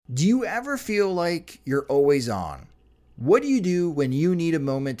Do you ever feel like you're always on? What do you do when you need a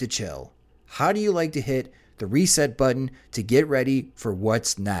moment to chill? How do you like to hit the reset button to get ready for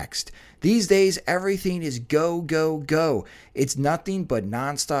what's next? These days, everything is go, go, go. It's nothing but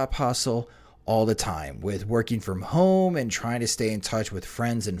nonstop hustle all the time, with working from home and trying to stay in touch with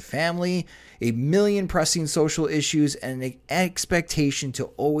friends and family, a million pressing social issues, and an expectation to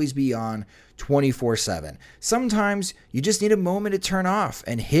always be on 24/7. Sometimes you just need a moment to turn off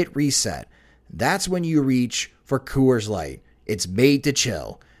and hit reset. That's when you reach for Coors Light. It's made to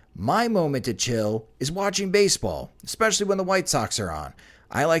chill. My moment to chill is watching baseball, especially when the White Sox are on.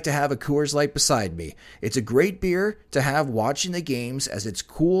 I like to have a Coors Light beside me. It's a great beer to have watching the games, as it's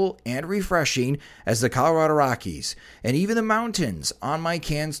cool and refreshing as the Colorado Rockies. And even the mountains on my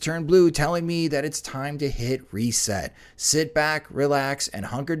cans turn blue, telling me that it's time to hit reset. Sit back, relax, and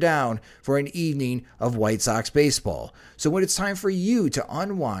hunker down for an evening of White Sox baseball. So when it's time for you to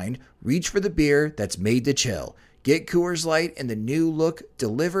unwind, reach for the beer that's made to chill. Get Coors Light in the new look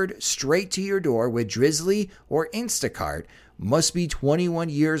delivered straight to your door with Drizzly or Instacart. Must be 21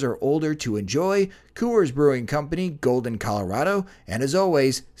 years or older to enjoy. Coors Brewing Company, Golden, Colorado. And as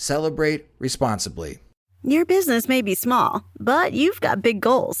always, celebrate responsibly. Your business may be small, but you've got big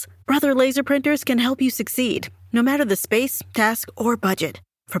goals. Brother Laser Printers can help you succeed, no matter the space, task, or budget.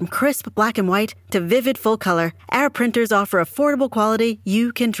 From crisp black and white to vivid full color, our printers offer affordable quality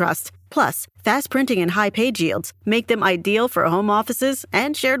you can trust. Plus, fast printing and high page yields make them ideal for home offices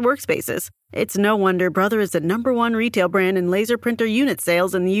and shared workspaces. It's no wonder Brother is the #1 retail brand in laser printer unit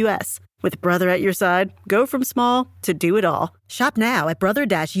sales in the U.S. With Brother at your side, go from small to do it all. Shop now at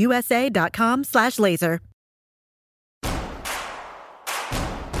brother-usa.com/laser.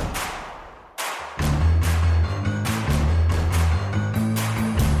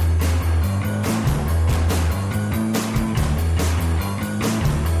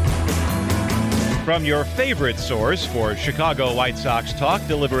 From your favorite source for Chicago White Sox talk,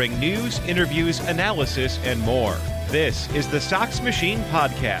 delivering news, interviews, analysis, and more. This is the Sox Machine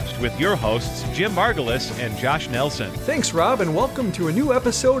Podcast with your hosts, Jim Margulis and Josh Nelson. Thanks, Rob, and welcome to a new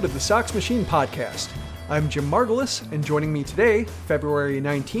episode of the Sox Machine Podcast. I'm Jim Margulis, and joining me today, February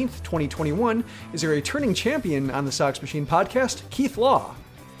 19th, 2021, is a returning champion on the Sox Machine Podcast, Keith Law.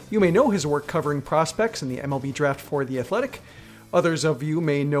 You may know his work covering prospects in the MLB draft for The Athletic. Others of you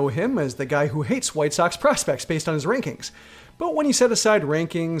may know him as the guy who hates White Sox prospects based on his rankings. But when you set aside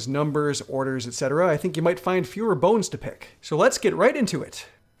rankings, numbers, orders, etc., I think you might find fewer bones to pick. So let's get right into it.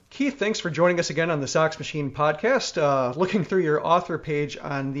 Keith, thanks for joining us again on the Sox Machine Podcast. Looking through your author page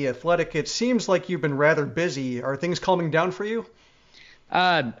on The Athletic, it seems like you've been rather busy. Are things calming down for you?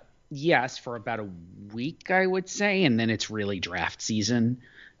 Yes, for about a week, I would say, and then it's really draft season.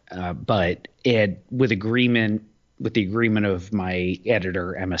 But with the agreement of my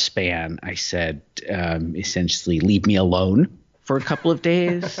editor, Emma Spann, I said, essentially, leave me alone for a couple of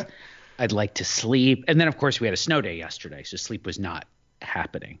days. I'd like to sleep. And then, of course, we had a snow day yesterday, so sleep was not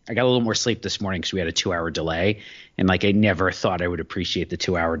happening. I got a little more sleep this morning because we had a 2-hour delay. And I never thought I would appreciate the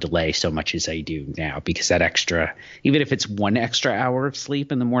 2-hour delay so much as I do now, because that extra, even if it's 1 extra hour of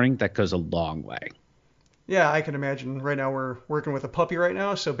sleep in the morning, that goes a long way. Yeah, I can imagine. Right now we're working with a puppy right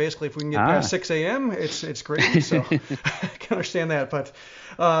now, so basically if we can get past 6 a.m., it's great. So I can understand that. But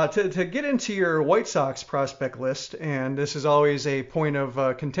to get into your White Sox prospect list, and this is always a point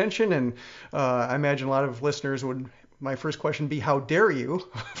of contention, and I imagine a lot of listeners would, my first question be, how dare you,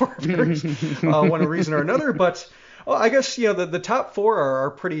 for one reason or another. But I guess, the top four are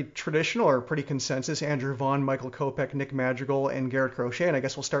pretty traditional, or pretty consensus: Andrew Vaughn, Michael Kopech, Nick Madrigal, and Garrett Crochet. And I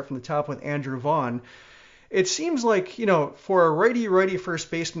guess we'll start from the top with Andrew Vaughn. It seems like, for a righty first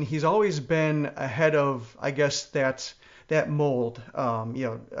baseman, he's always been ahead of, I guess, that mold.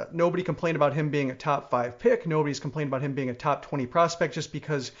 Nobody complained about him being a top 5 pick. Nobody's complained about him being a top 20 prospect, just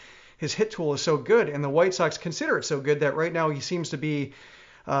because his hit tool is so good, and the White Sox consider it so good that right now he seems to be,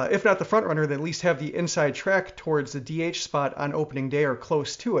 if not the front runner, then at least have the inside track towards the DH spot on opening day or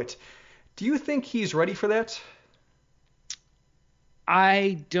close to it. Do you think he's ready for that?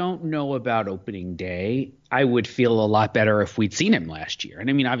 I don't know about opening day. I would feel a lot better if we'd seen him last year. And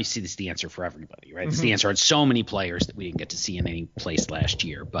I mean, obviously, this is the answer for everybody, right? Mm-hmm. This is the answer on so many players that we didn't get to see in any place last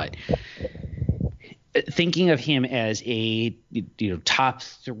year. But thinking of him as a top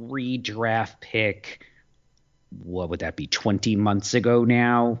 3 draft pick, what would that be, 20 months ago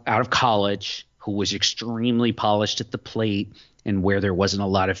now, out of college, who was extremely polished at the plate, and where there wasn't a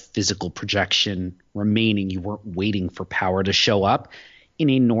lot of physical projection remaining, you weren't waiting for power to show up.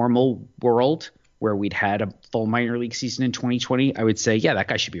 In a normal world where we'd had a full minor league season in 2020, I would say, yeah, that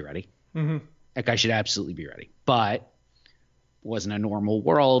guy should be ready. Mm-hmm. That guy should absolutely be ready. But wasn't a normal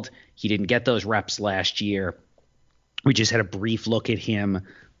world. He didn't get those reps last year. We just had a brief look at him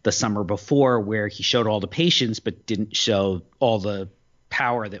the summer before where he showed all the patience but didn't show all the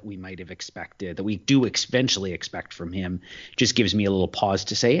power that we might have expected, that we do eventually expect from him. Just gives me a little pause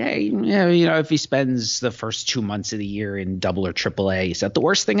to say, hey, if he spends the first 2 months of the year in double or triple A, is that the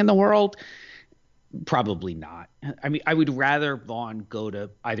worst thing in the world? Probably not. I mean, I would rather Vaughn go to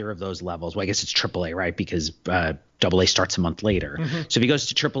either of those levels. Well, I guess it's triple A, right? Because double A starts a month later. Mm-hmm. So if he goes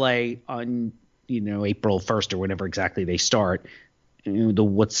to triple A on, April 1st or whenever exactly they start,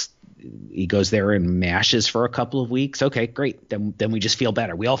 he goes there and mashes for a couple of weeks. Okay, great. Then we just feel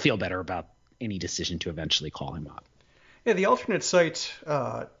better. We all feel better about any decision to eventually call him up. Yeah, the alternate site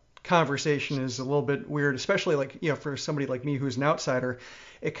conversation is a little bit weird, especially for somebody like me who's an outsider.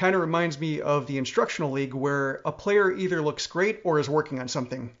 It kind of reminds me of the instructional league where a player either looks great or is working on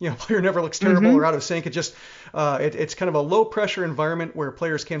something. A player never looks terrible mm-hmm. or out of sync. It just it's kind of a low pressure environment where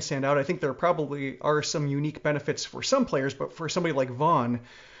players can stand out. I think there probably are some unique benefits for some players, but for somebody like Vaughn,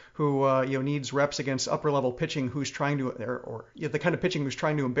 who needs reps against upper level pitching, who's trying to the kind of pitching who's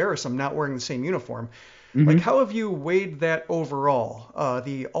trying to embarrass him, not wearing the same uniform. Mm-hmm. How have you weighed that overall,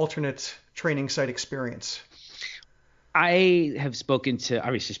 the alternate training site experience? I have spoke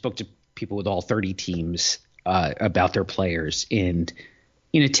to people with all 30 teams about their players. And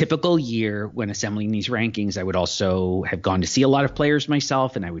in a typical year when assembling these rankings, I would also have gone to see a lot of players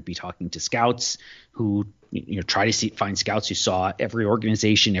myself, and I would be talking to scouts who try to find scouts who saw every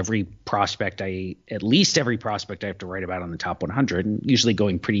organization, at least every prospect I have to write about on the top 100, and usually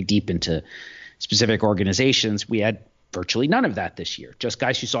going pretty deep into specific organizations. We had virtually none of that this year, just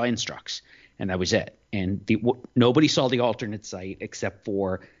guys who saw instructs. And that was it. And nobody saw the alternate site except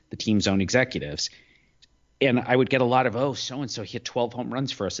for the team's own executives. And I would get a lot of, so-and-so hit 12 home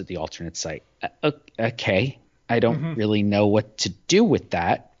runs for us at the alternate site. Okay. I don't mm-hmm. really know what to do with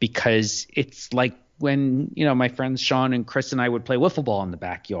that, because it's like when, my friends Sean and Chris and I would play wiffle ball in the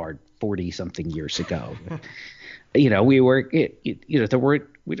backyard 40 something years ago. We'd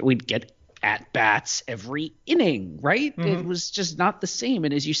get at bats every inning, right? Mm-hmm. It was just not the same.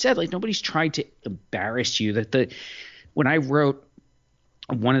 And as you said, nobody's trying to embarrass you. When I wrote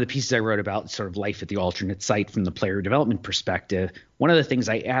one of the pieces I wrote about sort of life at the alternate site from the player development perspective, one of the things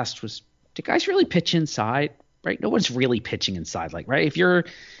I asked was, do guys really pitch inside? Right? No one's really pitching inside. Right? If you're,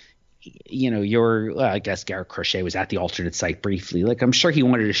 I guess Garrett Crochet was at the alternate site briefly. I'm sure he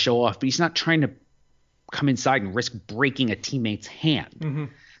wanted to show off, but he's not trying to come inside and risk breaking a teammate's hand. Mm-hmm.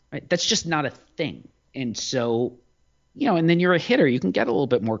 Right? That's just not a thing. And so, and then you're a hitter, you can get a little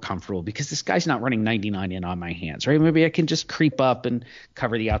bit more comfortable because this guy's not running 99 in on my hands, right? Maybe I can just creep up and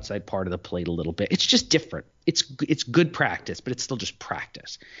cover the outside part of the plate a little bit. It's just different. It's good practice, but it's still just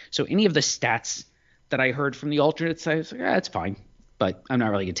practice. So any of the stats that I heard from the alternate side, I was like, it's fine, but I'm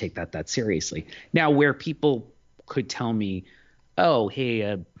not really going to take that seriously. Now, where people could tell me, oh, hey,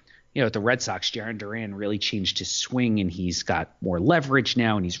 at the Red Sox, Jarren Duran really changed his swing and he's got more leverage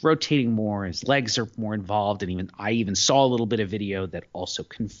now and he's rotating more. His legs are more involved. And I even saw a little bit of video that also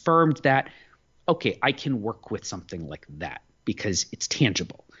confirmed that. Okay, I can work with something like that because it's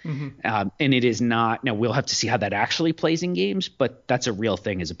tangible. Mm-hmm. And it is not – now we'll have to see how that actually plays in games, but that's a real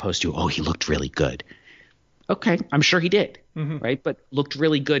thing as opposed to, he looked really good. Okay, I'm sure he did, mm-hmm. right? But looked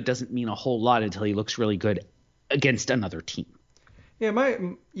really good doesn't mean a whole lot until he looks really good against another team.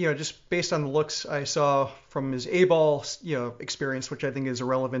 Yeah, just based on the looks I saw from his A-ball, experience, which I think is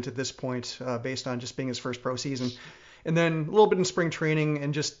irrelevant at this point, based on just being his first pro season, and then a little bit in spring training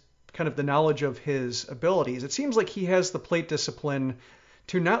and just kind of the knowledge of his abilities. It seems like he has the plate discipline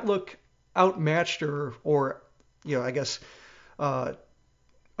to not look outmatched or I guess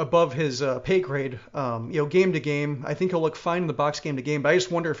above his pay grade, game to game. I think he'll look fine in the box game to game, but I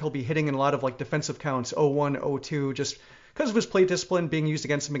just wonder if he'll be hitting in a lot of defensive counts, 0-1, 0-2, just because of his plate discipline being used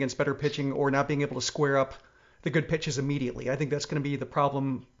against him against better pitching or not being able to square up the good pitches immediately. I think that's going to be the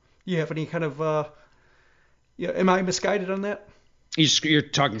problem. You have any kind of am I misguided on that? You're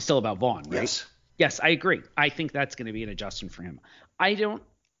talking still about Vaughn, right? Yes, I agree. I think that's going to be an adjustment for him.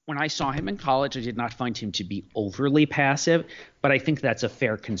 When I saw him in college, I did not find him to be overly passive, but I think that's a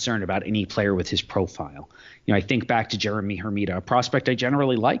fair concern about any player with his profile. I think back to Jeremy Hermida, a prospect I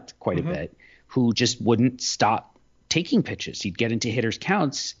generally liked quite mm-hmm. a bit, who just wouldn't stop taking pitches. He'd get into hitters'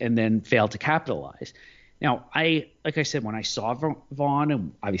 counts and then fail to capitalize. Now, like I said, when I saw Vaughn,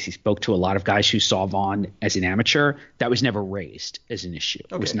 and obviously spoke to a lot of guys who saw Vaughn as an amateur, that was never raised as an issue.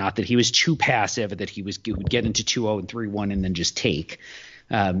 Okay. It was not that he was too passive, that he would get into 2-0 and 3-1 and then just take,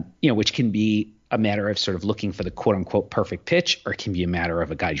 which can be a matter of sort of looking for the quote unquote perfect pitch, or it can be a matter of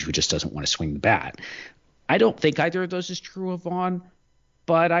a guy who just doesn't want to swing the bat. I don't think either of those is true of Vaughn,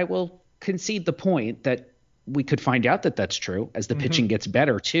 but I will concede the point that we could find out that that's true as the pitching gets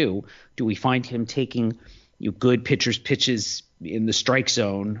better too. Do we find him taking good pitchers' pitches in the strike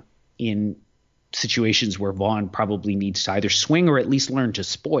zone in situations where Vaughn probably needs to either swing or at least learn to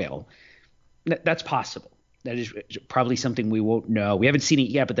spoil? That's possible. That is probably something we won't know. We haven't seen it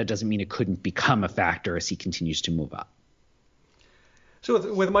yet, but that doesn't mean it couldn't become a factor as he continues to move up.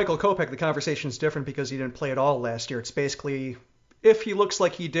 So with Michael Kopech, the conversation is different because he didn't play at all last year. It's basically, if he looks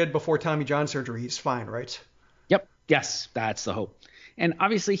like he did before Tommy John surgery, he's fine, right? Yep. Yes, that's the hope. And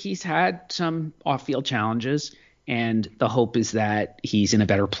obviously he's had some off-field challenges, and the hope is that he's in a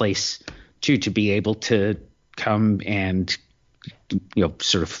better place to be able to come and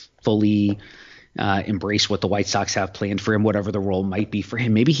sort of fully embrace what the White Sox have planned for him, whatever the role might be for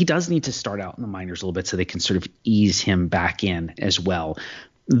him. Maybe he does need to start out in the minors a little bit so they can sort of ease him back in as well.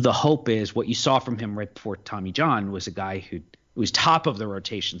 The hope is what you saw from him right before Tommy John was a guy who was top of the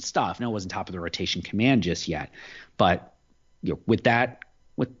rotation stuff. No, it wasn't top of the rotation command just yet, but with that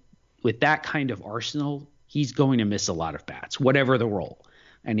kind of arsenal, he's going to miss a lot of bats, whatever the role.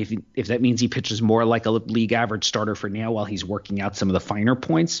 And if that means he pitches more like a league average starter for now while he's working out some of the finer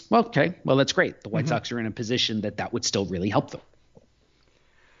points, well, okay, well, that's great. The White Sox are in a position that would still really help them.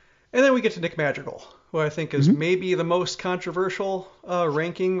 And then we get to Nick Madrigal, who I think is maybe the most controversial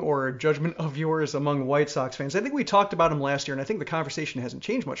ranking or judgment of yours among White Sox fans. I think we talked about him last year, and I think the conversation hasn't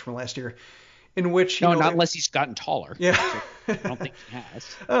changed much from last year. In which not unless he's gotten taller. Yeah, I don't think he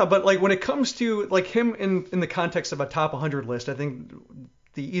has. But like when it comes to like him in the context of a top 100 list, I think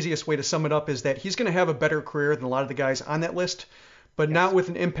the easiest way to sum it up is that he's going to have a better career than a lot of the guys on that list, but not with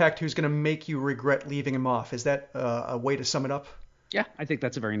an impact who's going to make you regret leaving him off. Is that a way to sum it up? Yeah, I think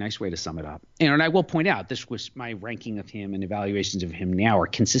that's a very nice way to sum it up. And I will point out, this was my ranking of him and evaluations of him now are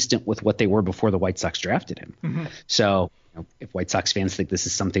consistent with what they were before the White Sox drafted him. So if White Sox fans think this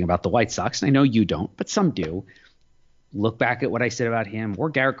is something about the White Sox, and I know you don't, but some do, look back at what I said about him or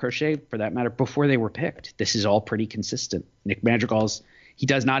Garrett Crochet, for that matter, before they were picked. This is all pretty consistent. Nick Madrigal's, he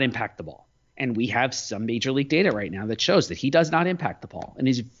does not impact the ball. And we have some major league data right now that shows that he does not impact the ball. And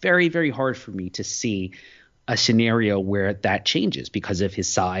it's very, very hard for me to see a scenario where that changes because of his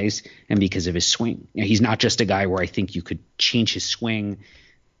size and because of his swing. He's not just a guy where I think you could change his swing,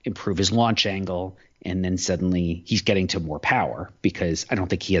 improve his launch angle, and then suddenly he's getting to more power, because I don't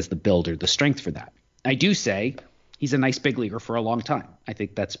think he has the build or the strength for that. I do say he's a nice big leaguer for a long time. I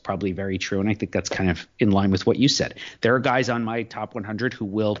think that's probably very true, and I think that's kind of in line with what you said. There are guys on my top 100 who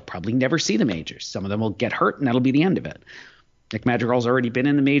will probably never see the majors. Some of them will get hurt, and that'll be the end of it. Nick Madrigal's already been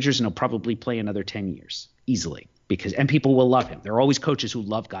in the majors, and he'll probably play another 10 years easily, and people will love him. There are always coaches who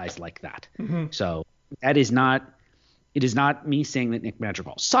love guys like that. So it is not me saying that Nick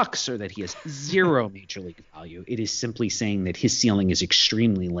Madrigal sucks or that he has zero major league value. It is simply saying that his ceiling is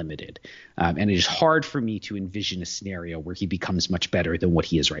extremely limited. And it is hard for me to envision a scenario where he becomes much better than what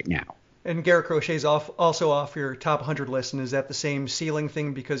he is right now. And Garrett Crochet's also off your top 100 list. And is that the same ceiling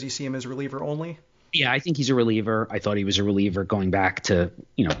thing because you see him as reliever only? Yeah, I think he's a reliever. I thought he was a reliever going back to,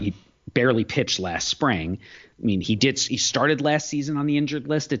 he barely pitched last spring. I mean, he started last season on the injured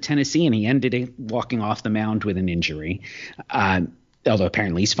list at Tennessee, and he ended it walking off the mound with an injury. Although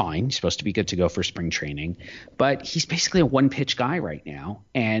apparently he's fine. He's supposed to be good to go for spring training. But he's basically a one-pitch guy right now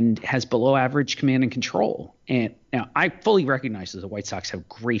and has below-average command and control. And now I fully recognize that the White Sox have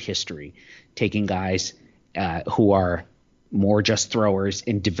great history taking guys who are more just throwers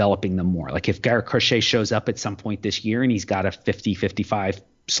and developing them more. Like if Garrett Crochet shows up at some point this year and he's got a 50-55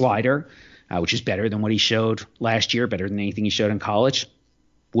 slider, which is better than what he showed last year, better than anything he showed in college,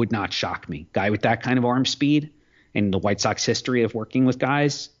 would not shock me. Guy with that kind of arm speed and the White Sox history of working with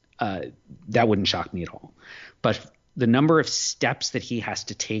guys, that wouldn't shock me at all. But the number of steps that he has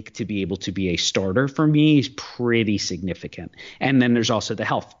to take to be able to be a starter for me is pretty significant. And then there's also the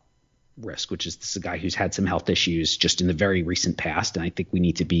health risk, which is this is a guy who's had some health issues just in the very recent past. And I think we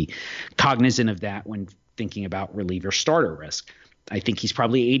need to be cognizant of that when thinking about reliever starter risk. I think he's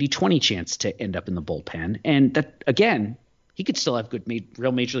probably 80-20 chance to end up in the bullpen. And that, again, he could still have good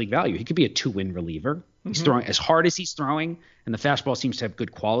real major league value. He could be a 2-win reliever. He's throwing as hard as he's throwing, and the fastball seems to have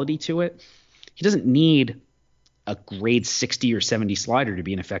good quality to it. He doesn't need a grade 60 or 70 slider to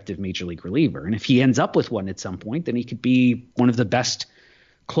be an effective major league reliever. And if he ends up with one at some point, then he could be one of the best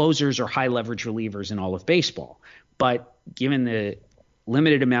closers or high leverage relievers in all of baseball. But given the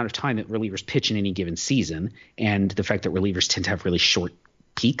limited amount of time that relievers pitch in any given season, and the fact that relievers tend to have really short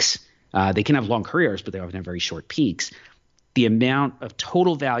peaks, they can have long careers, but they often have very short peaks. The amount of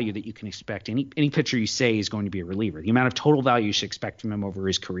total value that you can expect, any pitcher you say is going to be a reliever, the amount of total value you should expect from him over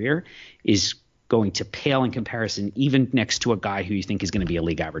his career is going to pale in comparison, even next to a guy who you think is going to be a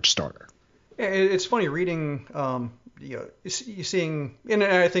league average starter. It's funny reading, you're seeing, and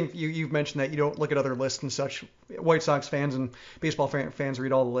I think you've mentioned that you don't look at other lists and such. White Sox fans and baseball fans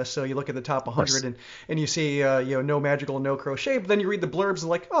read all the lists, so you look at the top 100 and you see, no Madrigal, no Crochet, but then you read the blurbs and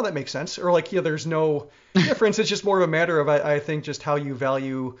like, oh, that makes sense. Or like, there's no difference. It's just more of a matter of, I think, just how you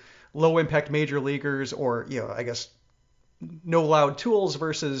value low impact major leaguers, or, I guess, no loud tools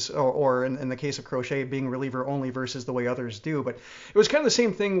versus, or in the case of Crochet, being reliever only versus the way others do. But it was kind of the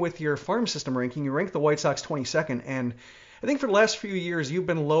same thing with your farm system ranking. You ranked the White Sox 22nd, and I think for the last few years you've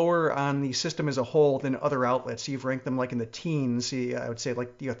been lower on the system as a whole than other outlets. You've ranked them like in the teens, I would say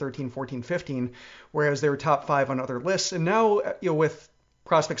like 13, 14, 15, whereas they were top 5 on other lists. And now, with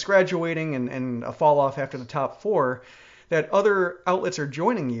prospects graduating and a fall off after the top 4, that other outlets are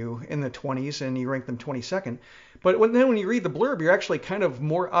joining you in the 20s, and you rank them 22nd. But when you read the blurb, you're actually kind of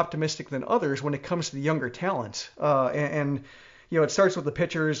more optimistic than others when it comes to the younger talent. It starts with the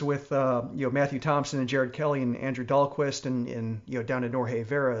pitchers with Matthew Thompson and Jared Kelly and Andrew Dahlquist and down to Jorge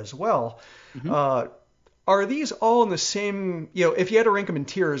Vera as well. Mm-hmm. Are these all in the same? If you had to rank them in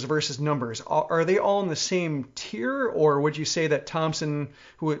tiers versus numbers, are they all in the same tier, or would you say that Thompson,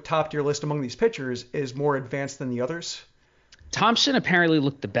 who topped your list among these pitchers, is more advanced than the others? Thompson apparently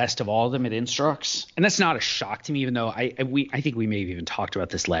looked the best of all of them at Instructs, and that's not a shock to me, even though I think we may have even talked about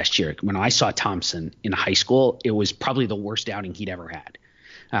this last year. When I saw Thompson in high school, it was probably the worst outing he'd ever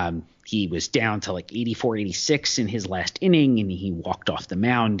had. He was down to like 84, 86 in his last inning, and he walked off the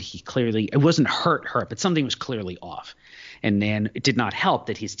mound. It wasn't hurt, but something was clearly off. And then it did not help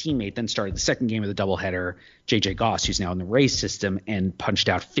that his teammate then started the second game of the doubleheader, J.J. Goss, who's now in the Rays system, and punched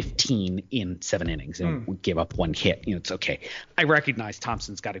out 15 in 7 innings and gave up 1 hit. It's okay. I recognize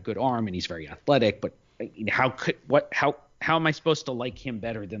Thompson's got a good arm and he's very athletic, but how am I supposed to like him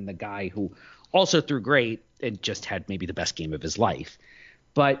better than the guy who also threw great and just had maybe the best game of his life?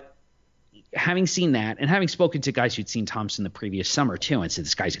 But having seen that, and having spoken to guys who'd seen Thompson the previous summer too, and said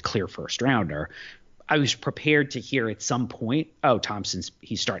this guy's a clear first rounder, I was prepared to hear at some point,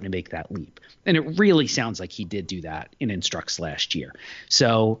 he's starting to make that leap. And it really sounds like he did do that in Instructs last year.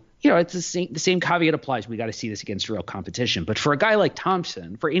 So, it's the same caveat applies. We got to see this against real competition. But for a guy like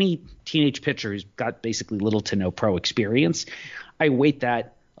Thompson, for any teenage pitcher who's got basically little to no pro experience, I weight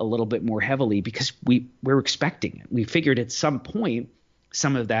that a little bit more heavily because we're expecting it. We figured at some point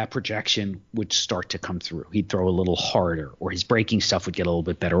some of that projection would start to come through. He'd throw a little harder, or his breaking stuff would get a little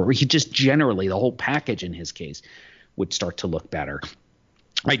bit better, or he just generally, the whole package in his case, would start to look better.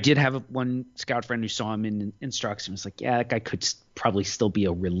 I did have one scout friend who saw him in Instructs and was like, yeah, that guy could probably still be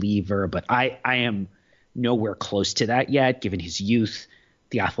a reliever, but I am nowhere close to that yet, given his youth,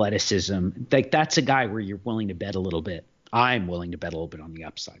 the athleticism. Like, that's a guy where you're willing to bet a little bit. I'm willing to bet a little bit on the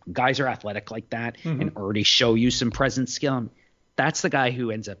upside. When guys are athletic like that and already show you some present skill, that's the guy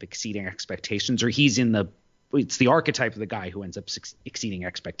who ends up exceeding expectations, or it's the archetype of the guy who ends up exceeding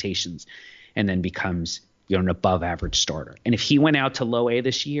expectations and then becomes, an above average starter. And if he went out to low A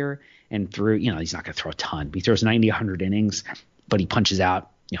this year and threw, he's not going to throw a ton, but he throws 90, 100 innings, but he punches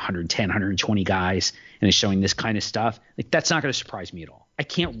out 110, 120 guys and is showing this kind of stuff, like, that's not going to surprise me at all. I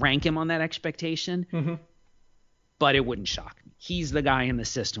can't rank him on that expectation, but it wouldn't shock me. He's the guy in the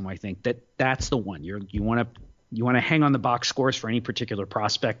system. I think that's the one you want to hang on the box scores for any particular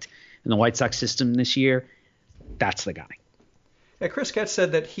prospect in the White Sox system this year. That's the guy. Yeah, Chris Getz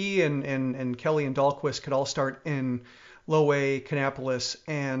said that he and Kelly and Dahlquist could all start in low A Kannapolis,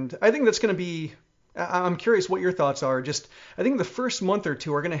 and I think that's going to be. I'm curious what your thoughts are. I think the first month or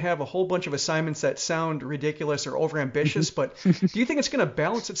two are going to have a whole bunch of assignments that sound ridiculous or overambitious, but do you think it's going to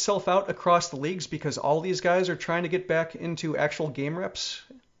balance itself out across the leagues because all these guys are trying to get back into actual game reps?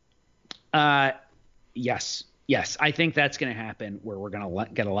 Yes. Yes, I think that's going to happen, where we're going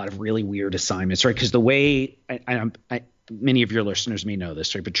to get a lot of really weird assignments, right? Because the way many of your listeners may know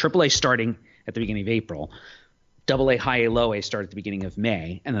this, right? But AAA starting at the beginning of April, AA, High A, Low A start at the beginning of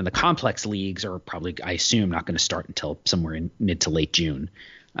May, and then the complex leagues are probably, I assume, not going to start until somewhere in mid to late June.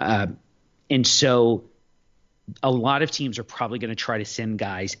 And so a lot of teams are probably going to try to send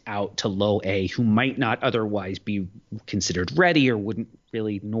guys out to Low A who might not otherwise be considered ready or wouldn't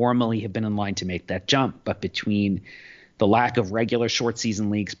really normally have been in line to make that jump. But between the lack of regular short season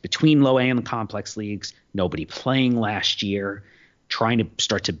leagues, between Low A and the complex leagues, nobody playing last year, trying to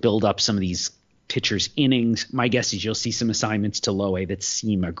start to build up some of these pitchers' innings, my guess is you'll see some assignments to Low A that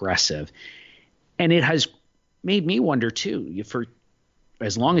seem aggressive. And it has made me wonder too, for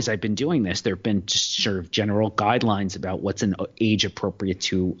as long as I've been doing this, there have been just sort of general guidelines about what's an age appropriate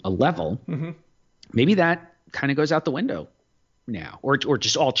to a level. Maybe that kind of goes out the window now, or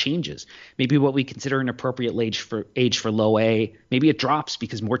just all changes. Maybe what we consider an appropriate age for low A, maybe it drops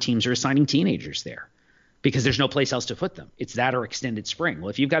because more teams are assigning teenagers there because there's no place else to put them. It's that or extended spring. Well,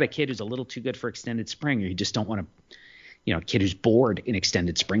 if you've got a kid who's a little too good for extended spring, or you just don't want to, a kid who's bored in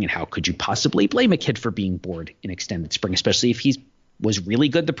extended spring, and how could you possibly blame a kid for being bored in extended spring, especially if he was really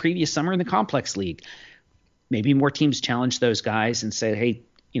good the previous summer in the complex league? Maybe more teams challenge those guys and say, hey,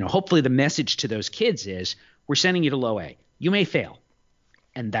 hopefully the message to those kids is, we're sending you to low A. You may fail,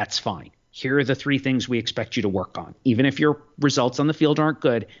 and that's fine. Here are the 3 things we expect you to work on. Even if your results on the field aren't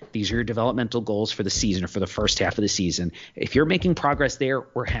good, these are your developmental goals for the season or for the first half of the season. If you're making progress there,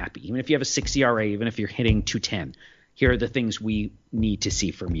 we're happy. Even if you have a 6 ERA, even if you're hitting 210, here are the things we need to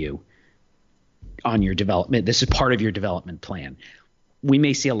see from you on your development. This is part of your development plan. We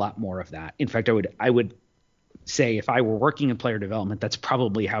may see a lot more of that. In fact, I would say if I were working in player development, that's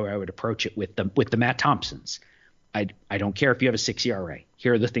probably how I would approach it with the Matt Thompsons. I don't care if you have a 6 ERA.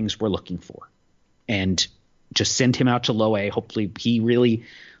 Here are the things we're looking for. And just send him out to low A. Hopefully he really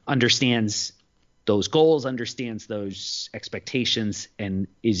understands those goals, understands those expectations, and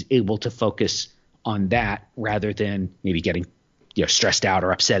is able to focus on that rather than maybe getting stressed out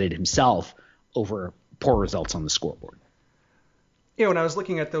or upset at himself over poor results on the scoreboard. When I was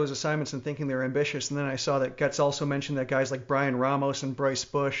looking at those assignments and thinking they're ambitious, and then I saw that Getz also mentioned that guys like Brian Ramos and Bryce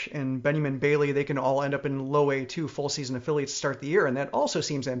Bush and Benjamin Bailey, they can all end up in low A2 full season affiliates to start the year, and that also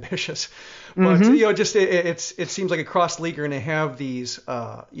seems ambitious. But it seems like across the league you're going to have these,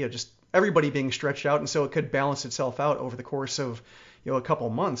 just everybody being stretched out, and so it could balance itself out over the course of a couple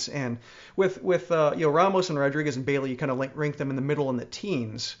months. And with Ramos and Rodriguez and Bailey, you kind of rank them in the middle in the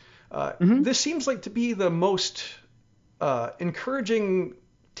teens. This seems like to be the most encouraging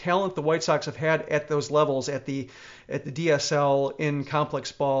talent the White Sox have had at those levels, at the DSL, in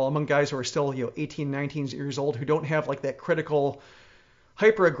complex ball, among guys who are still 18, 19 years old, who don't have like that critical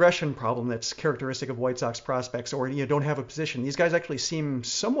hyper-aggression problem that's characteristic of White Sox prospects, or don't have a position. These guys actually seem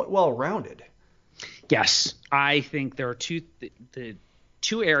somewhat well-rounded. Yes, I think there are the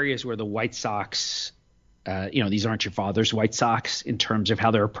two areas where the White Sox, these aren't your father's White Sox in terms of how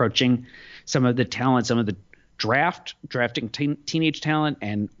they're approaching some of the talent, some of the drafting teenage talent,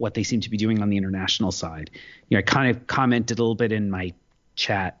 and what they seem to be doing on the international side. I kind of commented a little bit in my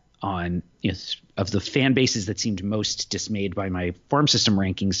chat on of the fan bases that seemed most dismayed by my farm system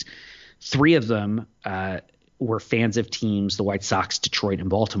rankings. 3 of them were fans of teams, the White Sox, Detroit, and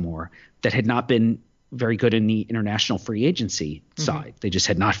Baltimore, that had not been very good in the international free agency side. They just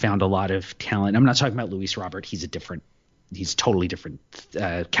had not found a lot of talent. I'm not talking about Luis Robert. He's a totally different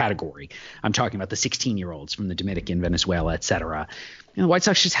category. I'm talking about the 16-year-olds from the Dominican, Venezuela, et cetera. The White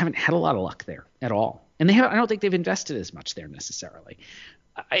Sox just haven't had a lot of luck there at all. And I don't think they've invested as much there necessarily.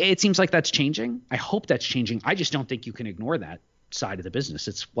 It seems like that's changing. I hope that's changing. I just don't think you can ignore that side of the business.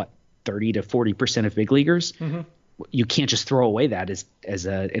 It's 30 to 40% of big leaguers. You can't just throw away that as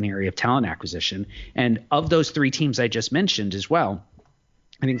an area of talent acquisition. And of those 3 teams I just mentioned as well,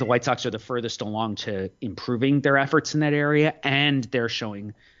 I think the White Sox are the furthest along to improving their efforts in that area, and they're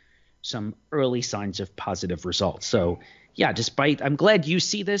showing some early signs of positive results. So, yeah, I'm glad you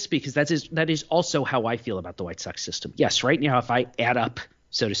see this, because that is also how I feel about the White Sox system. Yes, right now, if I add up,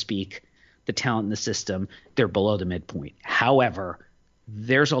 so to speak, the talent in the system, they're below the midpoint. However,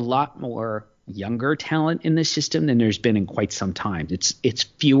 there's a lot more younger talent in this system than there's been in quite some time. It's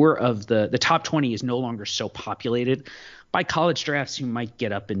fewer of the top 20 is no longer so populated by college drafts who might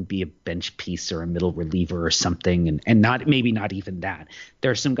get up and be a bench piece or a middle reliever or something, and not even that.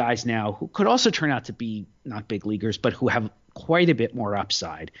 There are some guys now who could also turn out to be not big leaguers, but who have quite a bit more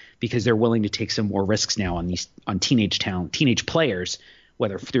upside because they're willing to take some more risks now on teenage players,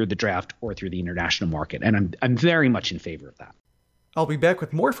 whether through the draft or through the international market. And I'm very much in favor of that. I'll be back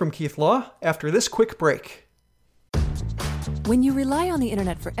with more from Keith Law after this quick break. When you rely on the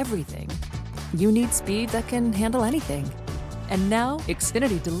internet for everything, you need speed that can handle anything. And now,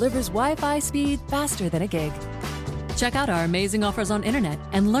 Xfinity delivers Wi-Fi speed faster than a gig. Check out our amazing offers on internet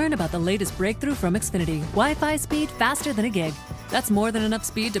and learn about the latest breakthrough from Xfinity. Wi-Fi speed faster than a gig. That's more than enough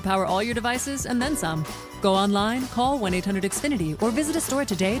speed to power all your devices and then some. Go online, call 1-800-XFINITY, or visit a store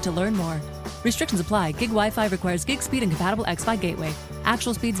today to learn more. Restrictions apply. Gig Wi-Fi requires gig speed and compatible xFi gateway.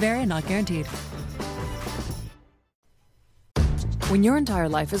 Actual speeds vary and not guaranteed. When your entire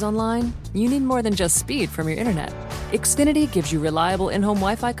life is online, you need more than just speed from your internet. Xfinity gives you reliable in-home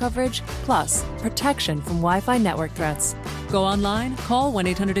Wi-Fi coverage, plus protection from Wi-Fi network threats. Go online, call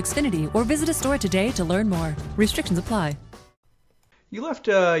 1-800-XFINITY, or visit a store today to learn more. Restrictions apply. You left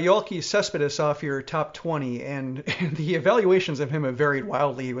Yoelqui Cespedes off your top 20, and the evaluations of him have varied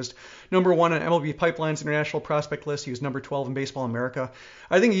wildly. He was number 1 on MLB Pipeline's international prospect list. He was number 12 in Baseball America.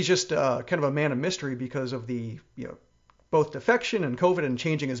 I think he's just kind of a man of mystery because of the both defection and COVID and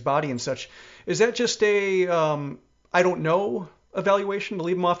changing his body and such. Is that just a I don't know evaluation to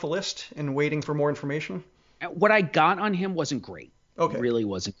leave him off the list and waiting for more information? What I got on him wasn't great. Okay. It really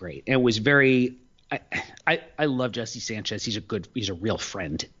wasn't great. It was very. I love Jesse Sanchez. He's a real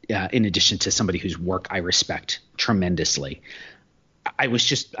friend. In addition to somebody whose work I respect tremendously. I was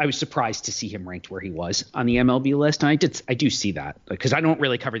surprised to see him ranked where he was on the MLB list. And I do see that because I don't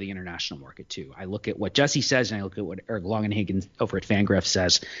really cover the international market too. I look at what Jesse says and I look at what Eric Longenhagen over at Fangraphs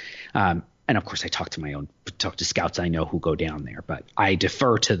says. And of course I talk to scouts I know who go down there, but I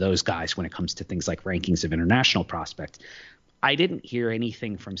defer to those guys when it comes to things like rankings of international prospects. I didn't hear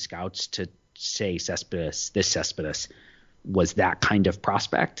anything from scouts to say Cespedes was that kind of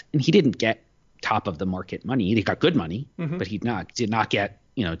prospect, and he didn't get top of the market money. He got good money, but he did not get,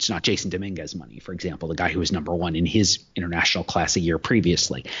 it's not Jason Dominguez money, for example, the guy who was number 1 in his international class a year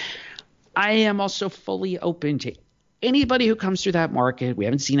previously. I am also fully open to anybody who comes through that market. We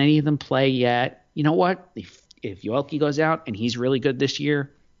haven't seen any of them play yet. You know what? If Yoelqui goes out and he's really good this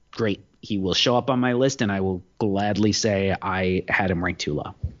year, great. He will show up on my list, and I will gladly say I had him ranked too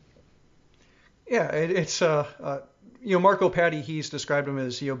low. Yeah, it's Marco Patti, he's described him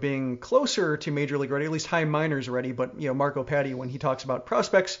as being closer to major league ready, at least high minors ready. But Marco Patti, when he talks about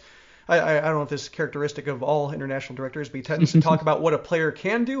prospects, I don't know if this is characteristic of all international directors, but he tends to talk about what a player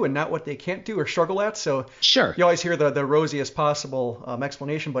can do and not what they can't do or struggle at. So sure, you always hear the rosiest possible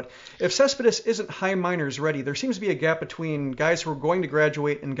explanation. But if Cespedes isn't high minors ready, there seems to be a gap between guys who are going to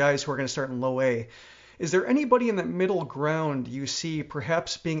graduate and guys who are going to start in low A. Is there anybody in that middle ground you see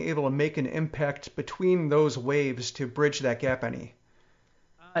perhaps being able to make an impact between those waves to bridge that gap any?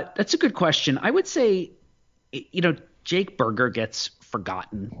 That's a good question. I would say, Jake Burger gets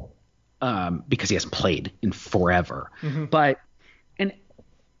forgotten because he hasn't played in forever. But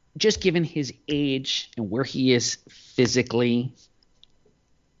just given his age and where he is physically,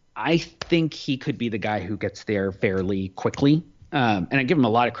 I think he could be the guy who gets there fairly quickly. And I give him a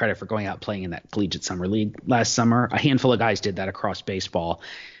lot of credit for going out playing in that collegiate summer league last summer. A handful of guys did that across baseball.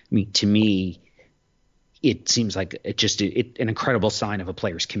 I mean, to me, it seems like an incredible sign of a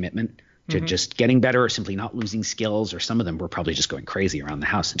player's commitment to just getting better or simply not losing skills. Or some of them were probably just going crazy around the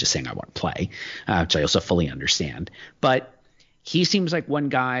house and just saying, I want to play, which I also fully understand. But he seems like one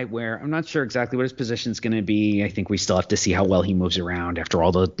guy where I'm not sure exactly what his position is going to be. I think we still have to see how well he moves around after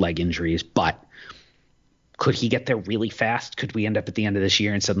all the leg injuries. But could he get there really fast? Could we end up at the end of this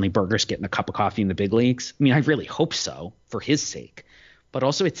year and suddenly Burger's getting a cup of coffee in the big leagues? I mean, I really hope so for his sake. But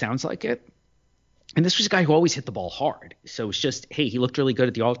also it sounds like it. And this was a guy who always hit the ball hard. So it's just, hey, he looked really good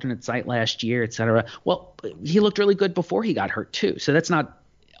at the alternate site last year, et cetera. Well, he looked really good before he got hurt too. So that's not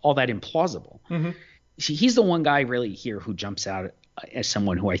all that implausible. See, he's the one guy really here who jumps out as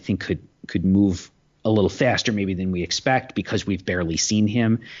someone who I think could move a little faster maybe than we expect because we've barely seen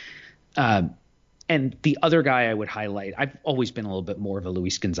him. And the other guy I would highlight, I've always been a little bit more of a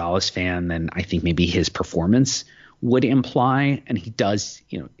Luis Gonzalez fan than I think maybe his performance would imply. And he does,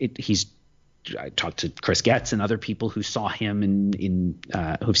 I talked to Chris Getz and other people who saw him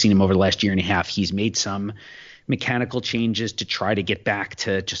who've seen him over the last year and a half. He's made some mechanical changes to try to get back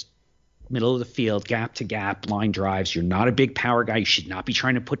to just middle of the field, gap to gap, line drives. You're not a big power guy. You should not be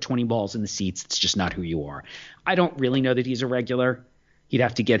trying to put 20 balls in the seats. It's just not who you are. I don't really know that he's a regular. He'd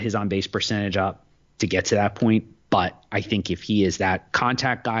have to get his on-base percentage up to get to that point. But I think if he is that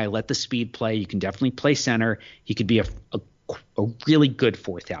contact guy, let the speed play. You can definitely play center. He could be a really good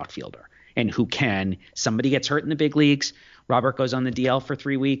fourth outfielder. And who can, somebody gets hurt in the big leagues. Robert goes on the DL for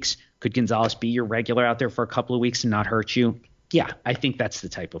 3 weeks. Could Gonzalez be your regular out there for a couple of weeks and not hurt you? Yeah, I think that's the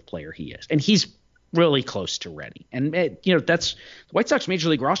type of player he is. And he's really close to ready. And, that's the White Sox Major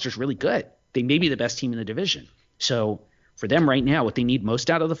League roster is really good. They may be the best team in the division. So for them right now, what they need most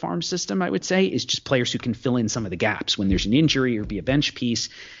out of the farm system, I would say, is just players who can fill in some of the gaps when there's an injury or be a bench piece.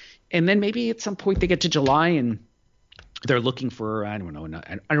 And then maybe at some point they get to July and they're looking for, I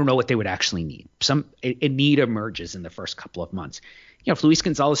don't know what they would actually need. A need emerges in the first couple of months. If Luis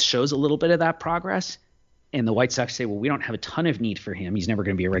Gonzalez shows a little bit of that progress and the White Sox say, well, we don't have a ton of need for him. He's never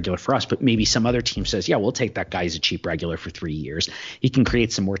going to be a regular for us. But maybe some other team says, yeah, we'll take that guy as a cheap regular for 3 years. He can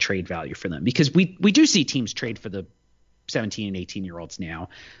create some more trade value for them because we do see teams trade for the 17 and 18-year-olds now.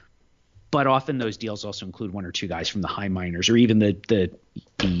 But often those deals also include one or two guys from the high minors or even the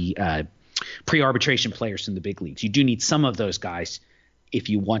pre-arbitration players in the big leagues. You do need some of those guys if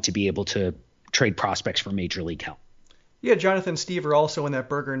you want to be able to trade prospects for major league help. Yeah, Jonathan Steve are also in that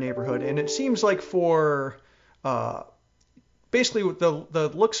Burger neighborhood, and it seems like for basically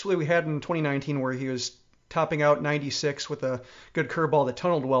the looks that we had in 2019 where he was topping out 96 with a good curveball that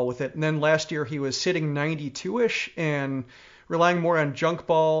tunneled well with it, and then last year he was sitting 92-ish and relying more on junk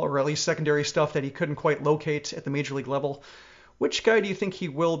ball or at least secondary stuff that he couldn't quite locate at the major league level. Which guy do you think he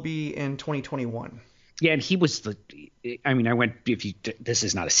will be in 2021? Yeah, and he was this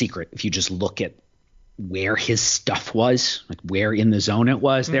is not a secret. If you just look at where his stuff was, like where in the zone it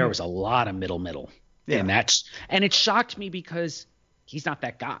was, there was a lot of middle. Yeah. And it shocked me because he's not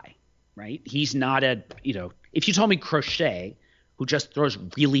that guy, right? He's not if you told me Crochet, who just throws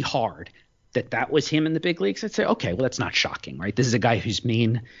really hard, that was him in the big leagues, I'd say, okay, well, that's not shocking, right? This is a guy whose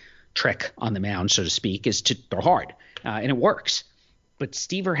main trick on the mound, so to speak, is to throw hard, and it works. But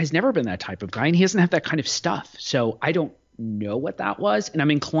Stever has never been that type of guy, and he doesn't have that kind of stuff. So I don't know what that was, and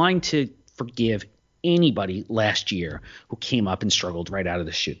I'm inclined to forgive anybody last year who came up and struggled right out of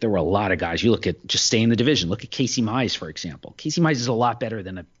the chute. There were a lot of guys. You look at, just stay in the division. Look at Casey Mize, for example. Casey Mize is a lot better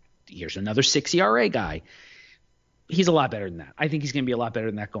than here's another 6 ERA guy. He's a lot better than that. I think he's going to be a lot better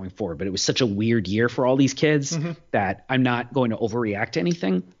than that going forward. But it was such a weird year for all these kids that I'm not going to overreact to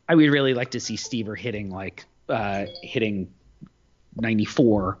anything. I would really like to see Stever hitting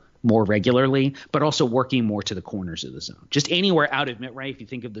 94 more regularly, but also working more to the corners of the zone. Just anywhere out of it, right? If you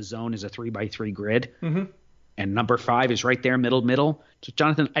think of the zone as a 3x3 grid, and number 5 is right there, middle. Just,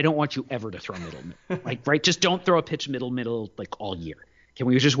 Jonathan, I don't want you ever to throw middle. Like, right? Just don't throw a pitch middle, like all year. Can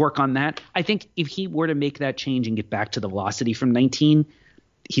we just work on that? I think if he were to make that change and get back to the velocity from 19,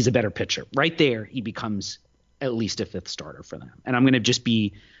 he's a better pitcher. Right there, he becomes at least a 5th starter for them. And I'm going to just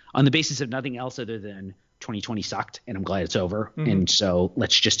be on the basis of nothing else other than 2020 sucked, and I'm glad it's over. And so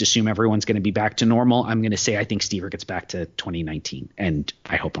let's just assume everyone's going to be back to normal. I'm going to say I think Stever gets back to 2019, and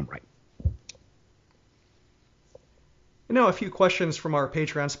I hope I'm right. Now a few questions from our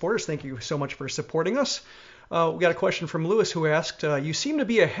Patreon supporters. Thank you so much for supporting us. We got a question from Lewis who asked, you seem to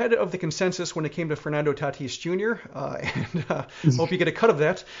be ahead of the consensus when it came to Fernando Tatis Jr., and hope you get a cut of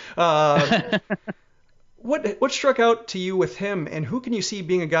that. What struck out to you with him, and who can you see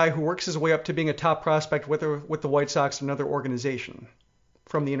being a guy who works his way up to being a top prospect with the White Sox and another organization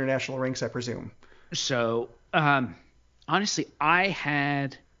from the international ranks, I presume? So, honestly, I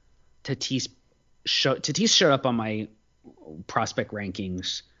had Tatis showed up on my prospect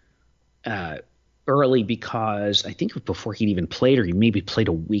rankings early because I think before he'd even played, or he maybe played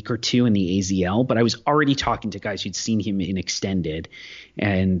a week or two in the AZL, but I was already talking to guys who'd seen him in extended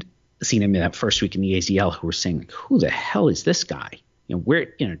and seen him in that first week in the AZL who were saying, like, who the hell is this guy?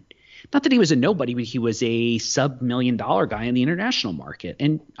 Not that he was a nobody, but he was a sub $1 million guy in the international market.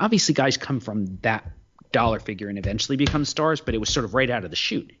 And obviously guys come from that dollar figure and eventually become stars, but it was sort of right out of the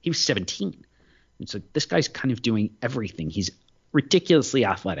chute. He was 17. And so this guy's kind of doing everything. He's ridiculously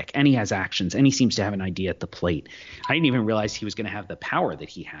athletic, and he has actions, and he seems to have an idea at the plate. I didn't even realize he was going to have the power that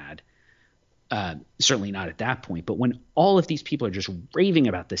he had. Certainly not at that point. But when all of these people are just raving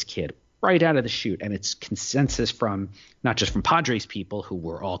about this kid right out of the chute, and it's consensus from not just from Padres people who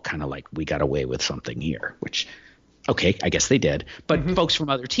were all kind of like, we got away with something here, which, okay, I guess they did. But folks from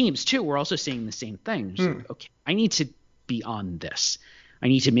other teams too were also saying the same thing. So, okay, I need to be on this. I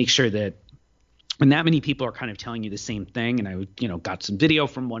need to make sure that when that many people are kind of telling you the same thing, and I got some video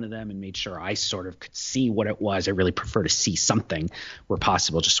from one of them and made sure I sort of could see what it was. I really prefer to see something where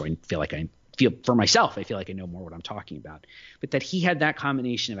possible, just so I feel like I know more what I'm talking about. But that he had that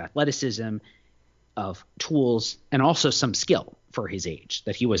combination of athleticism, of tools, and also some skill for his age,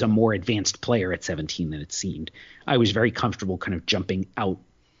 that he was a more advanced player at 17 than it seemed. I was very comfortable kind of jumping out,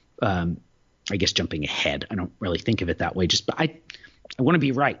 jumping ahead. I don't really think of it that way. But I want to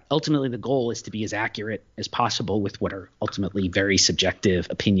be right. Ultimately, the goal is to be as accurate as possible with what are ultimately very subjective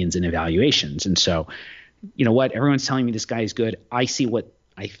opinions and evaluations. And so, you know what? Everyone's telling me this guy is good. I see what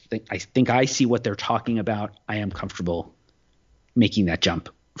I think I see what they're talking about. I am comfortable making that jump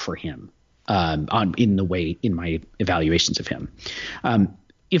for him in my evaluations of him.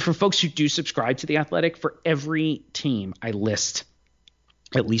 If for folks who do subscribe to The Athletic, for every team I list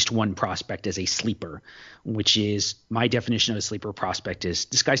at least one prospect as a sleeper, which is my definition of a sleeper prospect is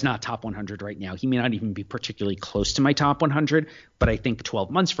this guy's not top 100 right now. He may not even be particularly close to my top 100, but I think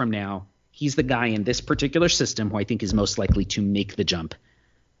 12 months from now, he's the guy in this particular system who I think is most likely to make the jump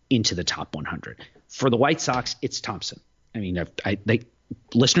into the top 100. For the White Sox, it's Thompson. I mean,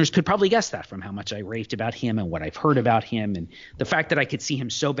 listeners could probably guess that from how much I raved about him and what I've heard about him. And the fact that I could see him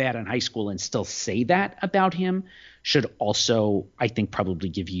so bad in high school and still say that about him should also, I think, probably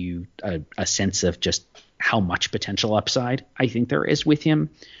give you a sense of just how much potential upside I think there is with him.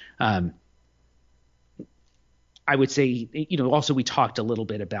 I I would say, also we talked a little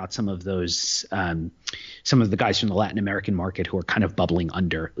bit about some of those, some of the guys from the Latin American market who are kind of bubbling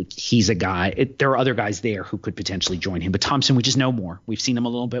under. Like he's a guy. There are other guys there who could potentially join him, but Thompson, we just know more. We've seen him a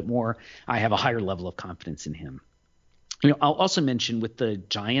little bit more. I have a higher level of confidence in him. I'll also mention with the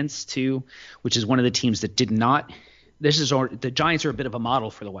Giants too, which is one of the teams that did not. The Giants are a bit of a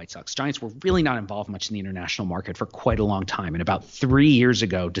model for the White Sox. Giants were really not involved much in the international market for quite a long time, and about 3 years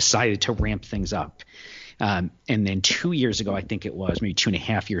ago decided to ramp things up. And then 2 years ago, I think it was, maybe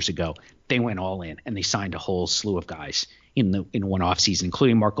 2.5 years ago, they went all in and they signed a whole slew of guys in one offseason,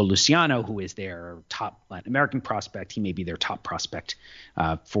 including Marco Luciano, who is their top Latin American prospect. He may be their top prospect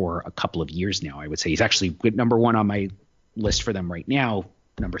for a couple of years now, I would say. He's actually number one on my list for them right now.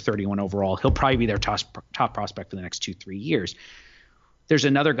 Number 31 overall. He'll probably be their top prospect for the next 2-3 years. There's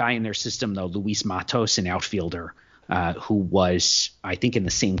another guy in their system, though, Luis Matos, an outfielder, who was, I think, in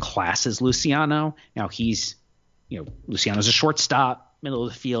the same class as Luciano. Now Luciano's a shortstop, middle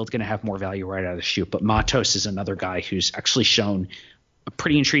of the field, going to have more value right out of the chute. But Matos is another guy who's actually shown a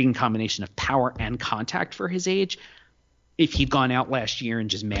pretty intriguing combination of power and contact for his age. If he'd gone out last year and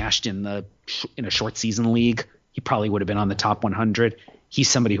just mashed in a short season league, he probably would have been on the top 100. He's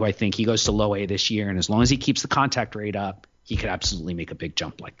somebody who I think he goes to low A this year, and as long as he keeps the contact rate up, he could absolutely make a big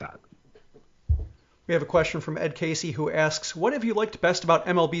jump like that. We have a question from Ed Casey who asks, what have you liked best about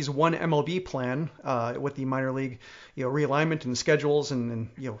MLB's One MLB plan with the minor league realignment and schedules and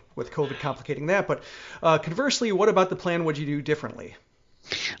with COVID complicating that? But conversely, what about the plan would you do differently?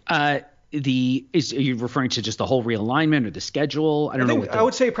 Are you referring to just the whole realignment or the schedule? I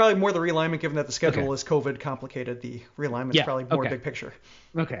would say probably more the realignment, given that the schedule is COVID complicated. The realignment is probably more big picture.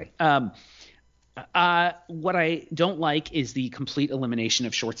 Okay. What I don't like is the complete elimination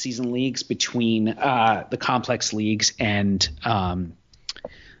of short season leagues between the complex leagues and low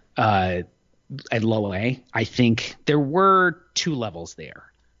A. I think there were two levels there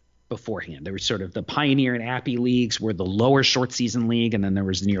beforehand. There was sort of the Pioneer and Appy leagues were the lower short season league, and then there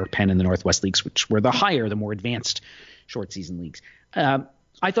was the New York Penn and the Northwest leagues, which were the higher, the more advanced short season leagues.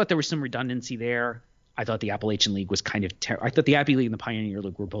 I thought there was some redundancy there. I thought the Appalachian League was kind of I thought the Appy League and the Pioneer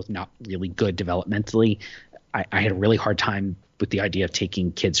League were both not really good developmentally. I had a really hard time with the idea of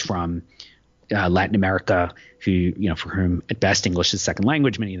taking kids from Latin America who, for whom at best English is second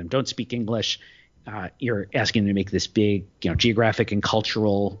language. Many of them don't speak English. You're asking them to make this big, geographic and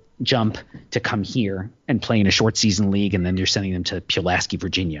cultural jump to come here and play in a short season league, and then you're sending them to Pulaski,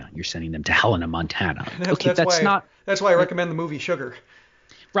 Virginia. You're sending them to Helena, Montana. That's why I recommend the movie Sugar.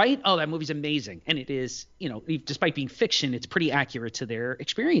 Right? Oh, that movie's amazing. And it is, despite being fiction, it's pretty accurate to their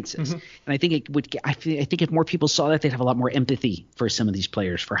experiences. Mm-hmm. And I think I think if more people saw that, they'd have a lot more empathy for some of these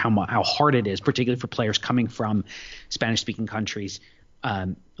players, for how hard it is, particularly for players coming from Spanish-speaking countries,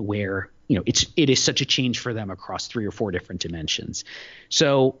 where, it is such a change for them across 3 or 4 different dimensions.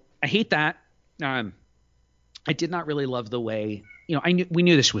 So I hate that. I did not really love the way, we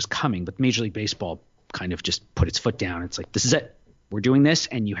knew this was coming, but Major League Baseball kind of just put its foot down. It's like, this is it. We're doing this,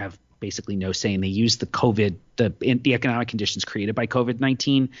 and you have basically no say. And they use the economic conditions created by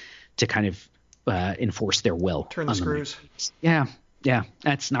COVID-19 to kind of enforce their will. Turn the screws. Yeah,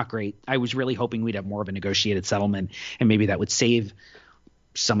 that's not great. I was really hoping we'd have more of a negotiated settlement, and maybe that would save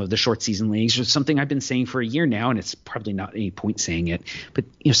some of the short season leagues, or something I've been saying for a year now, and it's probably not any point saying it. But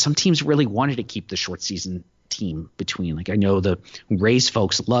some teams really wanted to keep the short season team between. Like I know the Rays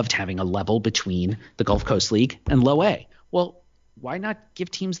folks loved having a level between the Gulf Coast League and Low A. Well, why not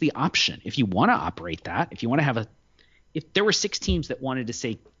give teams the option? If you want to operate that, if you want to if there were 6 teams that wanted to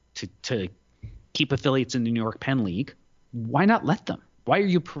say to keep affiliates in the New York Penn League, why not let them? Why are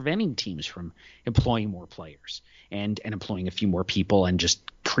you preventing teams from employing more players and employing a few more people and just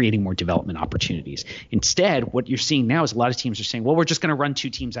creating more development opportunities? Instead, what you're seeing now is a lot of teams are saying, well, we're just going to run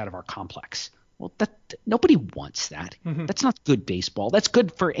 2 teams out of our complex. Well, nobody wants that. Mm-hmm. That's not good baseball. That's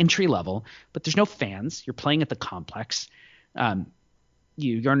good for entry level, but there's no fans. You're playing at the complex.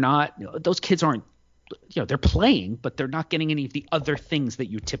 You're not, those kids aren't, they're playing, but they're not getting any of the other things that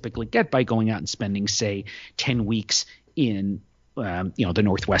you typically get by going out and spending, say, 10 weeks in, the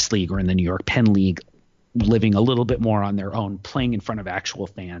Northwest League or in the New York Penn League, living a little bit more on their own, playing in front of actual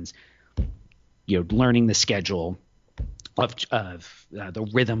fans, learning the schedule of the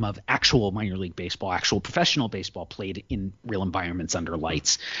rhythm of actual minor league baseball, actual professional baseball played in real environments under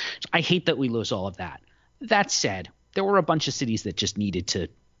lights. I hate that we lose all of that. That said, there were a bunch of cities that just needed to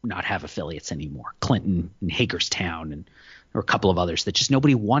not have affiliates anymore. Clinton and Hagerstown and or a couple of others that just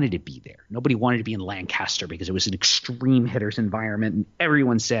nobody wanted to be there. Nobody wanted to be in Lancaster because it was an extreme hitters environment. And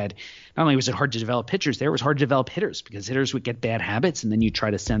everyone said not only was it hard to develop pitchers there, it was hard to develop hitters because hitters would get bad habits. And then you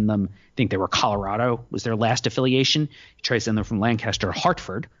try to send them, I think they were Colorado was their last affiliation. You try to send them from Lancaster to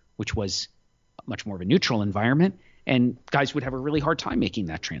Hartford, which was much more of a neutral environment. And guys would have a really hard time making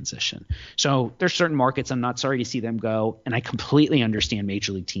that transition. So there's certain markets I'm not sorry to see them go. And I completely understand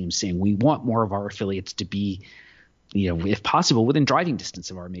major league teams saying we want more of our affiliates to be, if possible, within driving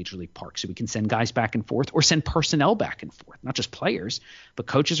distance of our major league park so we can send guys back and forth or send personnel back and forth, not just players, but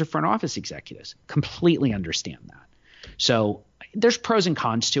coaches or front office executives. Completely understand that. So there's pros and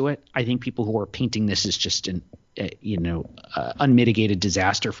cons to it. I think people who are painting this as just an unmitigated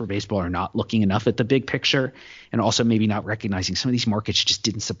disaster for baseball are not looking enough at the big picture, and also maybe not recognizing some of these markets just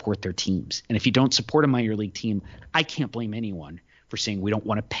didn't support their teams. And if you don't support a minor league team, I can't blame anyone for saying we don't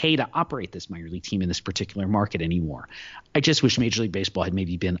want to pay to operate this minor league team in this particular market anymore. I just wish Major League Baseball had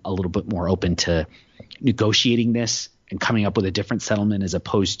maybe been a little bit more open to negotiating this and coming up with a different settlement, as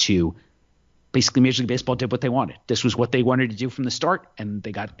opposed to basically Major League Baseball did what they wanted. This was what they wanted to do from the start, and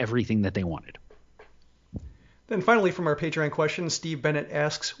they got everything that they wanted. Then finally, from our Patreon question, Steve Bennett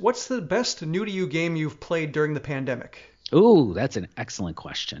asks, what's the best new to you game you've played during the pandemic? Ooh, that's an excellent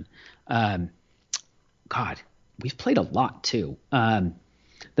question. God, we've played a lot too.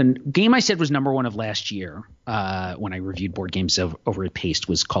 The game I said was number one of last year when I reviewed board games over at Paste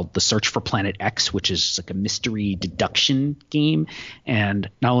was called The Search for Planet X, which is like a mystery deduction game. And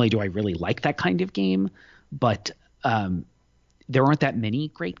not only do I really like that kind of game, but there aren't that many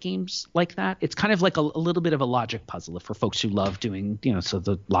great games like that. It's kind of like a little bit of a logic puzzle for folks who love doing, so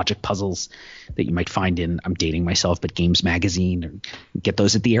the logic puzzles that you might find in, I'm dating myself, but Games Magazine, or get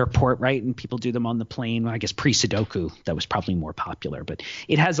those at the airport, right? And people do them on the plane. I guess pre-Sudoku, that was probably more popular, but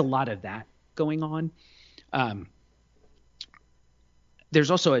it has a lot of that going on.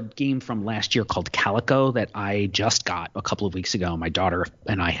 There's also a game from last year called Calico that I just got a couple of weeks ago. My daughter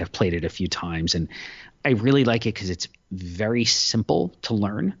and I have played it a few times, and I really like it because it's very simple to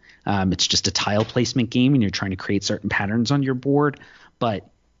learn. It's just a tile placement game, and you're trying to create certain patterns on your board. But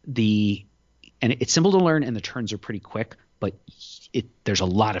it's simple to learn, and the turns are pretty quick. But there's a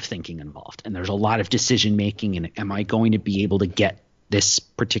lot of thinking involved, and there's a lot of decision making. And am I going to be able to get this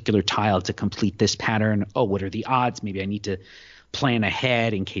particular tile to complete this pattern? Oh, what are the odds? Maybe I need to plan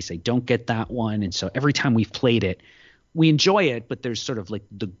ahead in case I don't get that one. And so every time we've played it, we enjoy it, but there's sort of like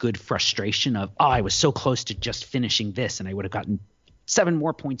the good frustration of, I was so close to just finishing this and I would have gotten 7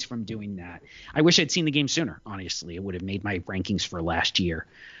 more points from doing that. I wish I'd seen the game sooner, honestly. It would have made my rankings for last year.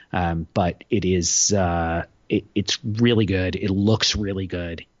 But it is it's really good. It looks really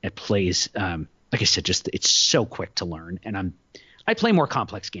good. It plays, like I said, just it's so quick to learn. And I play more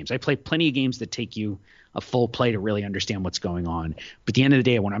complex games. I play plenty of games that take you a full play to really understand what's going on. But at the end of the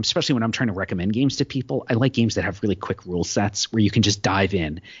day, especially when I'm trying to recommend games to people, I like games that have really quick rule sets where you can just dive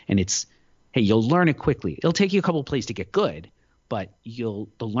in, and you'll learn it quickly. It'll take you a couple of plays to get good, but the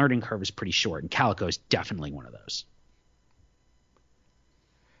learning curve is pretty short, and Calico is definitely one of those.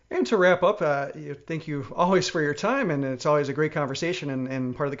 And to wrap up, thank you always for your time, and it's always a great conversation.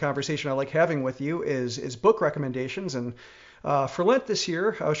 And part of the conversation I like having with you is book recommendations. And for Lent this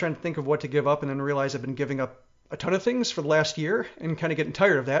year, I was trying to think of what to give up, and then realized I've been giving up a ton of things for the last year and kind of getting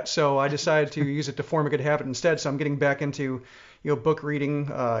tired of that. So I decided to use it to form a good habit instead. So I'm getting back into book reading.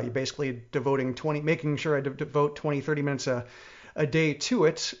 Basically making sure I devote 20, 30 minutes a day to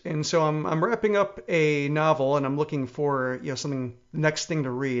it. And so I'm wrapping up a novel, and I'm looking for something, next thing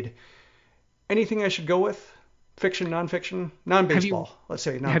to read. Anything I should go with? Fiction, nonfiction, non-baseball. Let's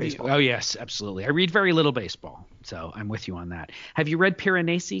say non-baseball. Oh yes, absolutely. I read very little baseball, so I'm with you on that. Have you read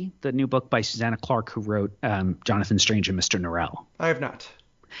Piranesi, the new book by Susanna Clarke, who wrote Jonathan Strange and Mr. Norrell? I have not.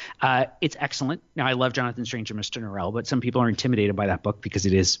 It's excellent. Now, I love Jonathan Strange and Mr. Norrell, but some people are intimidated by that book because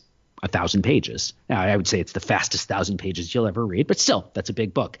it is 1,000 pages. Now, I would say it's the fastest 1,000 pages you'll ever read, but still, that's a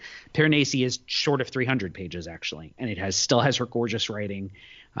big book. Piranesi is short of 300 pages, actually, and it still has her gorgeous writing.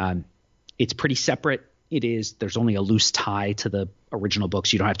 It's pretty separate. There's only a loose tie to the original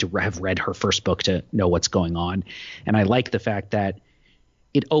books. You don't have to have read her first book to know what's going on. And I like the fact that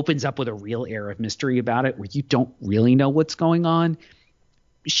it opens up with a real air of mystery about it where you don't really know what's going on.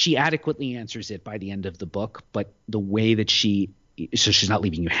 She adequately answers it by the end of the book, but the way that so she's not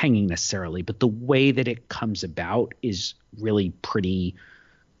leaving you hanging necessarily, but the way that it comes about is really pretty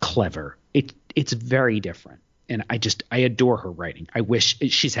clever. It's very different. And I adore her writing. I wish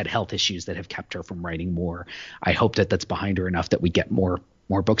she's had health issues that have kept her from writing more. I hope that that's behind her enough that we get more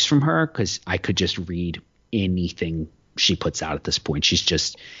books from her, because I could just read anything she puts out at this point.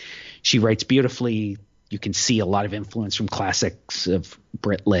 She writes beautifully. you can see a lot of influence from classics of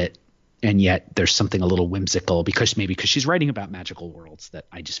Brit Lit, and yet there's something a little whimsical because she's writing about magical worlds that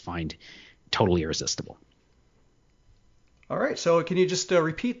I just find totally irresistible. All right, so can you just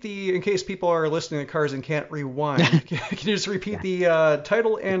repeat in case people are listening in cars and can't rewind, can you just repeat the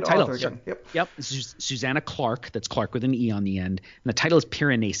title and author again? Sure. Yep. This is Susanna Clarke. That's Clarke with an E on the end. And the title is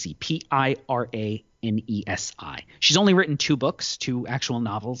Piranesi, Piranesi. She's only written 2 books, 2 actual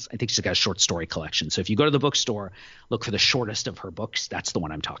novels. I think she's got a short story collection. So if you go to the bookstore, look for the shortest of her books. That's the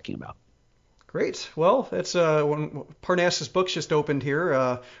one I'm talking about. Great. Well, that's when Parnassus Books just opened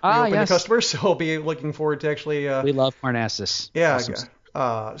here. Reopened to customers, so I'll be looking forward to actually. We love Parnassus. Yeah.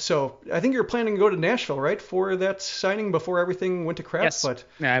 Awesome. So I think you're planning to go to Nashville, right, for that signing before everything went to crap. Yes. But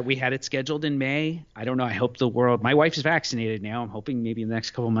we had it scheduled in May. I don't know. I hope my wife is vaccinated now. I'm hoping maybe in the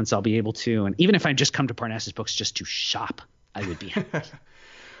next couple of months I'll be able to. And even if I just come to Parnassus Books just to shop, I would be happy.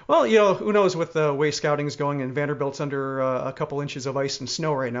 Well, who knows with the way scouting is going, and Vanderbilt's under a couple inches of ice and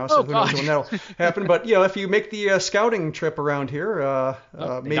snow right now, so who knows when that'll happen. But, if you make the scouting trip around here,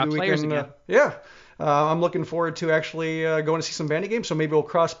 maybe we can I'm looking forward to actually going to see some Vandy games, so maybe we'll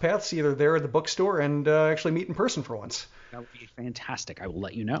cross paths either there at the bookstore and actually meet in person for once. That would be fantastic. I will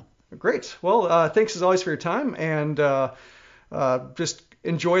let you know. Great. Well, thanks as always for your time, and just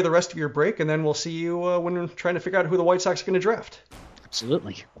enjoy the rest of your break, and then we'll see you when we're trying to figure out who the White Sox are going to draft.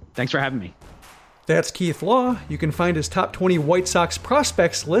 Absolutely. Thanks for having me. That's Keith Law. You can find his top 20 White Sox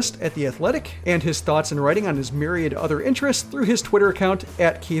prospects list at The Athletic, and his thoughts and writing on his myriad other interests through his Twitter account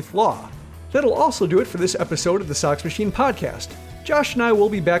at Keith Law. That'll also do it for this episode of the Sox Machine podcast. Josh and I will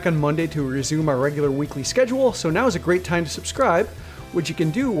be back on Monday to resume our regular weekly schedule, so now is a great time to subscribe, which you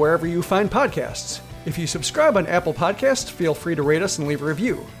can do wherever you find podcasts. If you subscribe on Apple Podcasts, feel free to rate us and leave a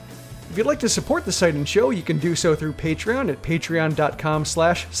review. If you'd like to support the site and show, you can do so through Patreon at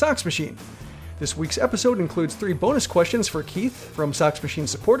patreon.com/SoxMachine. This week's episode includes 3 bonus questions for Keith from Sox Machine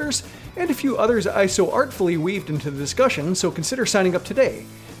supporters, and a few others I so artfully weaved into the discussion, so consider signing up today.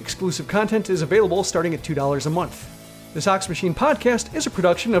 Exclusive content is available starting at $2 a month. The Sox Machine podcast is a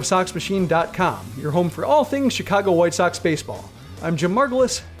production of SoxMachine.com, your home for all things Chicago White Sox baseball. I'm Jim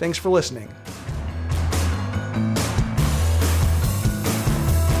Margulis. Thanks for listening.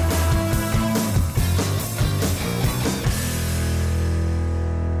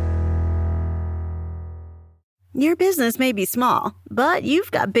 Your business may be small, but you've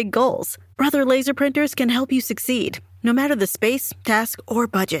got big goals. Brother Laser Printers can help you succeed, no matter the space, task, or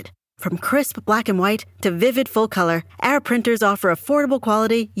budget. From crisp black and white to vivid full color, our printers offer affordable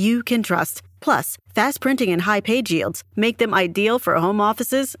quality you can trust. Plus, fast printing and high page yields make them ideal for home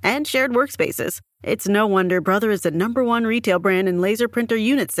offices and shared workspaces. It's no wonder Brother is the #1 retail brand in laser printer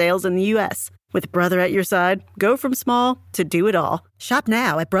unit sales in the U.S. With Brother at your side, go from small to do it all. Shop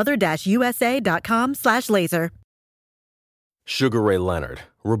now at brother-usa.com/laser. Sugar Ray Leonard,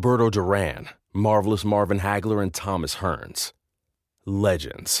 Roberto Duran, Marvelous Marvin Hagler, and Thomas Hearns.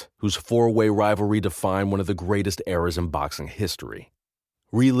 Legends, whose 4-way rivalry defined one of the greatest eras in boxing history.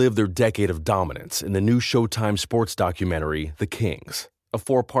 Relive their decade of dominance in the new Showtime sports documentary, The Kings, a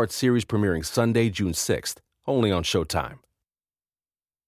 4-part series premiering Sunday, June 6th, only on Showtime.